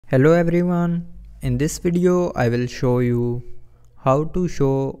Hello everyone, in this video I will show you how to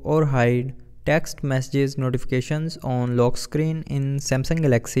show or hide text messages notifications on lock screen in Samsung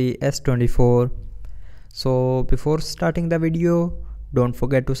Galaxy S24. So before starting the video, don't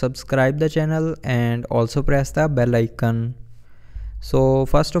forget to subscribe the channel and also press the bell icon. So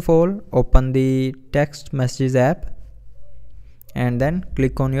first of all, open the text messages app and then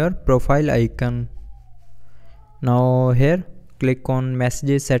click on your profile icon. Now here click on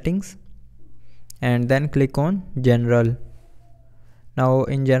messages settings and then click on general. Now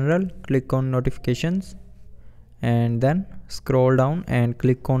in general click on notifications and then scroll down and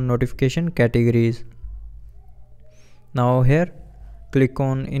click on notification categories. Now here click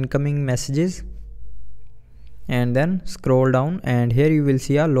on incoming messages and then scroll down, and here you will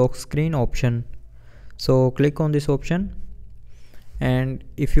see a lock screen option. So click on this option, and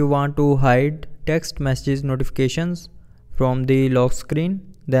if you want to hide text messages notifications from the lock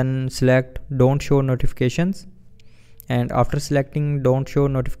screen, then select don't show notifications, and after selecting don't show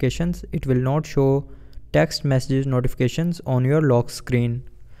notifications, it will not show text messages notifications on your lock screen.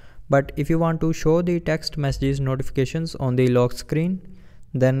 But if you want to show the text messages notifications on the lock screen,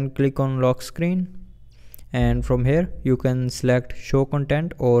 then click on lock screen, and from here you can select show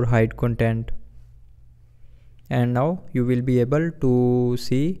content or hide content, and now you will be able to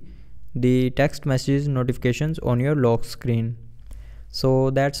see the text messages notifications on your lock screen. So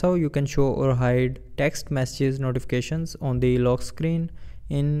that's how you can show or hide text messages notifications on the lock screen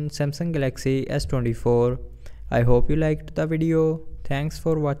in Samsung Galaxy S24. I hope you liked the video. Thanks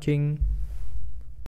for watching.